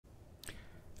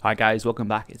Hi guys, welcome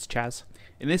back, it's Chaz.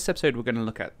 In this episode we're going to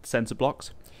look at sensor blocks.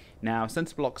 Now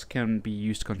sensor blocks can be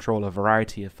used to control a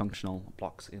variety of functional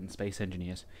blocks in Space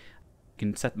Engineers. You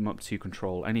can set them up to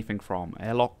control anything from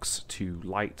airlocks to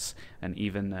lights and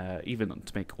even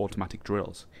to make automatic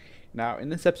drills. Now in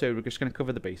this episode we're just going to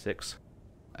cover the basics,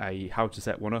 how to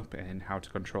set one up and how to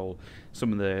control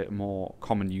some of the more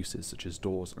common uses such as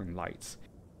doors and lights.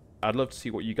 I'd love to see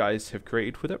what you guys have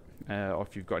created with it, or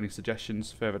if you've got any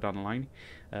suggestions further down the line.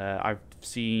 I've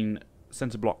seen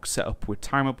sensor blocks set up with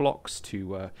timer blocks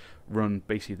to run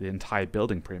basically the entire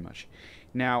building pretty much.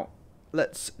 Now,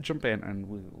 let's jump in and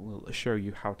we'll show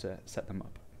you how to set them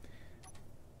up.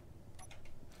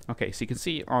 Okay, so you can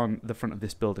see on the front of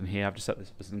this building here, I've just set this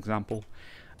up as an example.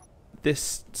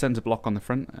 This sensor block on the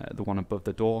front, the one above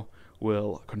the door,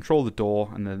 will control the door,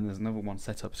 and then there's another one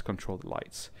set up to control the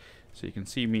lights. So you can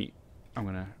see me, I'm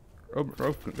going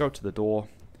to go to the door,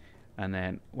 and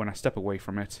then when I step away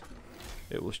from it,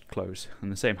 it will close. And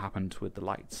the same happened with the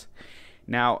lights.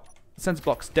 Now, sensor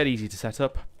blocks dead easy to set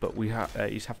up, but you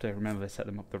just have to remember to set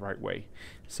them up the right way.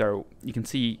 So you can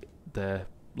see the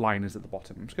line is at the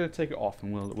bottom. I'm just going to take it off,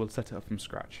 and we'll set it up from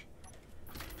scratch.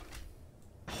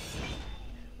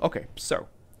 Okay, so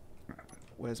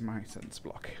where's my sensor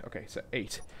block? Okay, so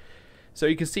 8. So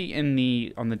you can see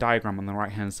on the diagram on the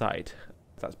right hand side,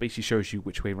 that basically shows you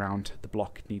which way round the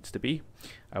block needs to be.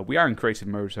 We are in creative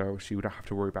mode, so you don't have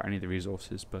to worry about any of the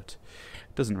resources, but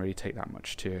it doesn't really take that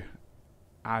much to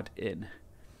add in.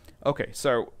 Okay,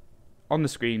 so on the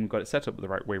screen we've got it set up the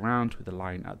right way round with the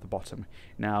line at the bottom.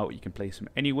 Now you can place them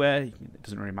anywhere. It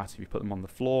doesn't really matter if you put them on the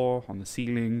floor, on the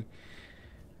ceiling,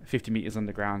 50 meters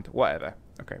underground, whatever.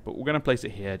 Okay, but we're going to place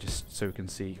it here just so we can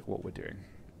see what we're doing.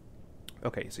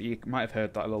 Okay, so you might have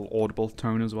heard that little audible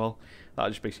tone as well. That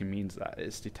just basically means that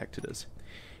it's detected us.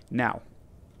 Now,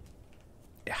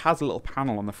 it has a little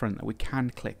panel on the front that we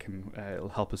can click, and it'll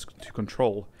help us to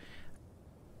control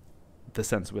the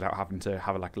sensor without having to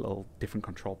have like a little different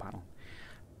control panel.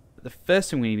 The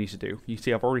first thing we need to do, you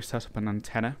see I've already set up an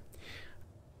antenna.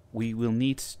 We will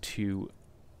need to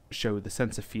show the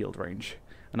sensor field range,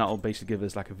 and that will basically give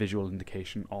us like a visual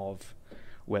indication of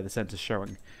where the sensor's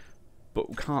showing. But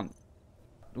we can't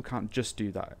just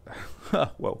do that.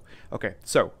 Whoa. Okay,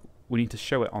 so we need to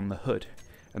show it on the hood,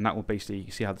 and that will basically,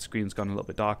 you see how the screen's gone a little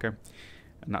bit darker,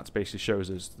 and that basically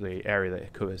shows us the area that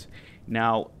it covers.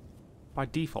 Now, by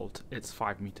default, it's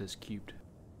 5 meters cubed.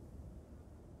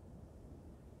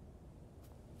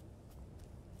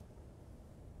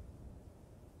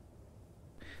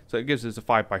 So it gives us a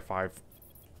 5 by 5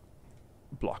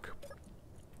 block.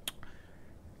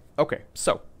 Okay,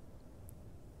 so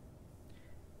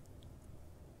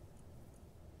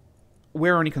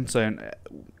we're only concerned,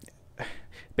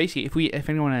 basically, if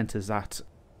anyone enters that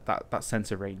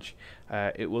sensor range,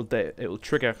 it will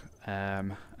trigger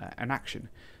an action.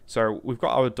 So we've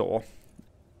got our door.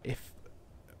 If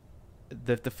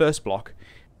the first block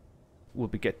will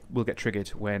get triggered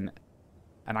when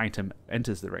an item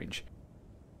enters the range.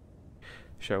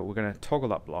 So we're going to toggle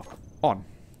that block on.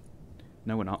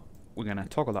 No, we're not. We're going to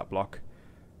toggle that block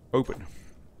open,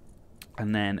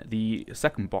 and then the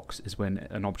second box is when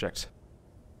an object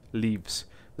leaves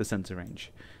the sensor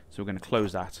range. So we're going to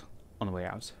close that on the way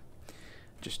out.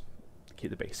 Just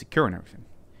keep the base secure and everything.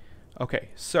 Okay,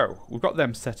 so we've got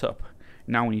them set up.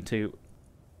 Now we need to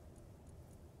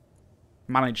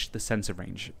manage the sensor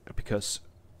range, because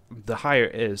the higher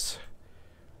it is,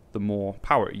 the more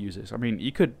power it uses. I mean,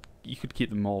 you could keep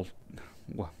them all.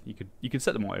 Well, you could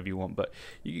set them whatever you want, but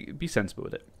you be sensible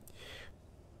with it.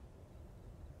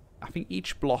 I think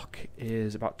each block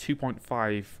is about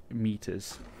 2.5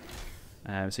 meters.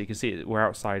 So you can see we're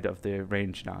outside of the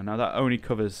range now. Now that only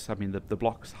covers, I mean, the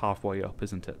block's halfway up,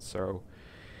 isn't it? So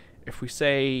if we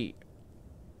say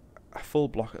a full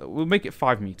block, we'll make it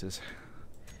 5 meters.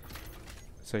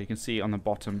 So you can see on the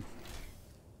bottom.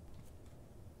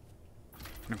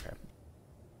 Okay.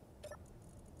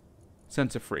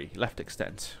 Sensor free, left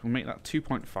extent. We'll make that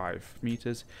 2.5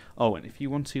 meters. Oh, and if you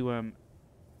want to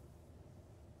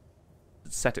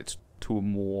set it to a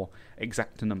more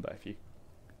exact number, if you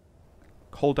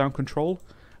hold down control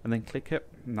and then click it,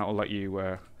 and that will let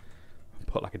you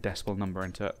put like a decimal number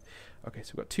into it. Okay,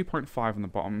 so we've got 2.5 on the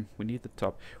bottom. We need the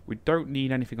top. We don't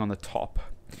need anything on the top.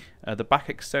 The back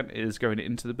extent is going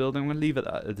into the building. I'm going to leave it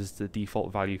as the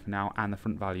default value for now, and the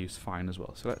front value is fine as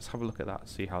well. So let's have a look at that,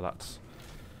 see how that's.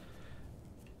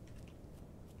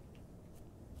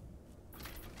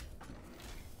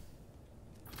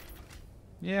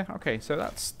 Yeah, okay, so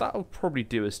that'll probably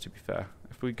do us, to be fair.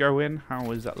 If we go in,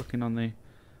 how is that looking on the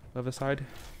other side?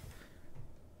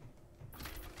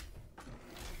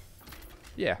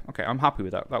 Yeah, okay, I'm happy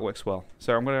with that. That works well.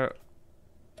 So I'm going to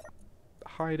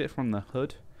hide it from the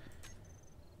hood.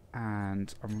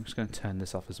 And I'm just going to turn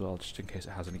this off as well, just in case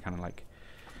it has any kind of like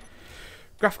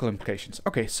graphical implications.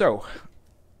 Okay, so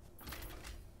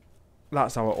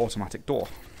that's our automatic door.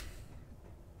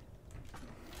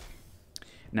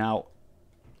 Now,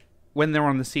 when they're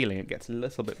on the ceiling, it gets a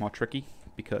little bit more tricky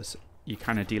because you're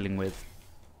kind of dealing with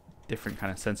different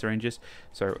kind of sensor ranges.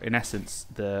 So in essence,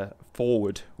 the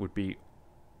forward would be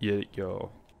your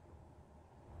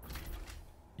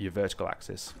vertical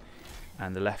axis,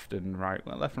 and the left and right,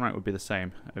 well, left and right would be the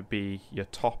same. It would be your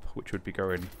top, which would be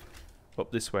going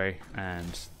up this way,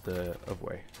 and the other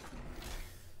way.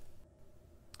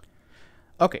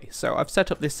 Okay, so I've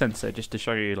set up this sensor just to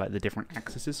show you like the different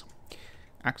axes.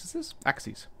 Axes.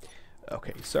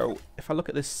 Okay, so if I look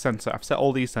at this sensor, I've set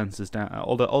all these sensors down,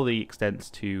 all the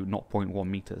extents to 0.1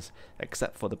 meters,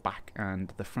 except for the back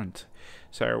and the front.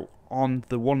 So on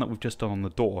the one that we've just done on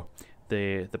the door,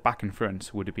 the back and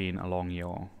front would have been along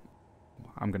your,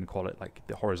 I'm going to call it like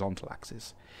the horizontal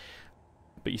axis.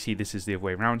 But you see, this is the other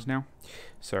way around now.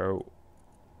 So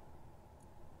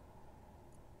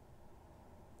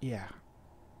yeah.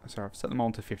 So I've set them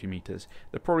all to 50 meters.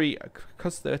 They're probably,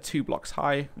 because they're 2 blocks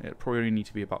high, it probably only need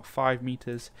to be about 5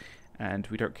 meters. And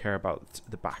we don't care about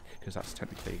the back, because that's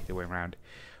technically the way around.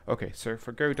 Okay, so if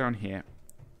I go down here,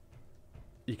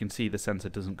 you can see the sensor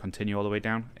doesn't continue all the way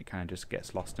down. It kind of just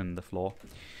gets lost in the floor.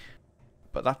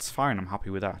 But that's fine, I'm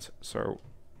happy with that. So,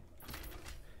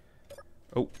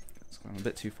 oh, it's gone a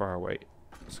bit too far away.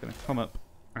 It's going to come up,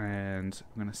 and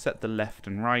I'm going to set the left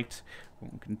and right.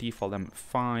 We can default them at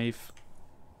 5.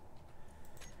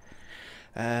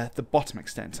 The bottom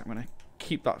extent, I'm going to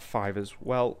keep that 5 as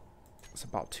well. It's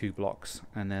about 2 blocks,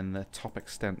 and then the top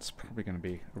extent's probably going to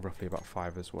be roughly about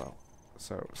 5 as well.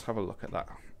 So let's have a look at that.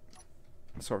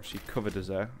 It's obviously covered as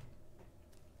there.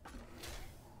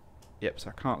 Yep,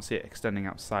 so I can't see it extending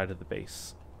outside of the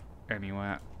base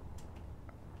anywhere.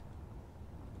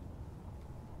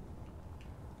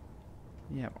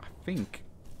 Yeah, I think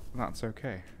that's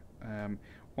okay. What I'm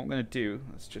going to do,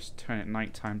 let's just turn it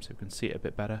nighttime so we can see it a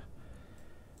bit better.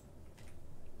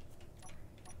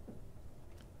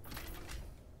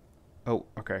 Oh,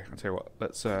 okay, I'll tell you what,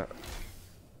 let's, okay.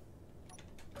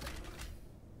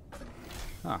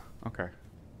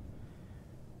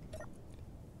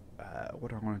 What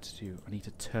do I want to do? I need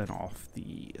to turn off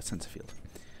the sensor field.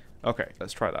 Okay,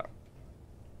 let's try that.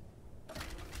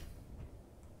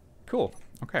 Cool,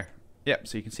 okay. Yep,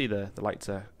 so you can see the lights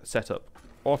are set up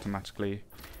automatically,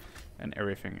 and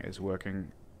everything is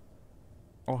working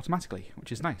automatically,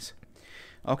 which is nice.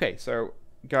 Okay, so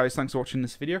guys, thanks for watching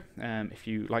this video. If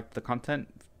you liked the content,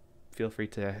 feel free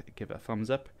to give it a thumbs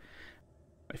up.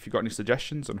 If you've got any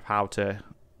suggestions on how to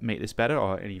make this better,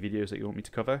 or any videos that you want me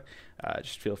to cover,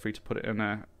 just feel free to put it in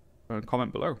a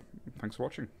comment below. Thanks for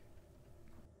watching.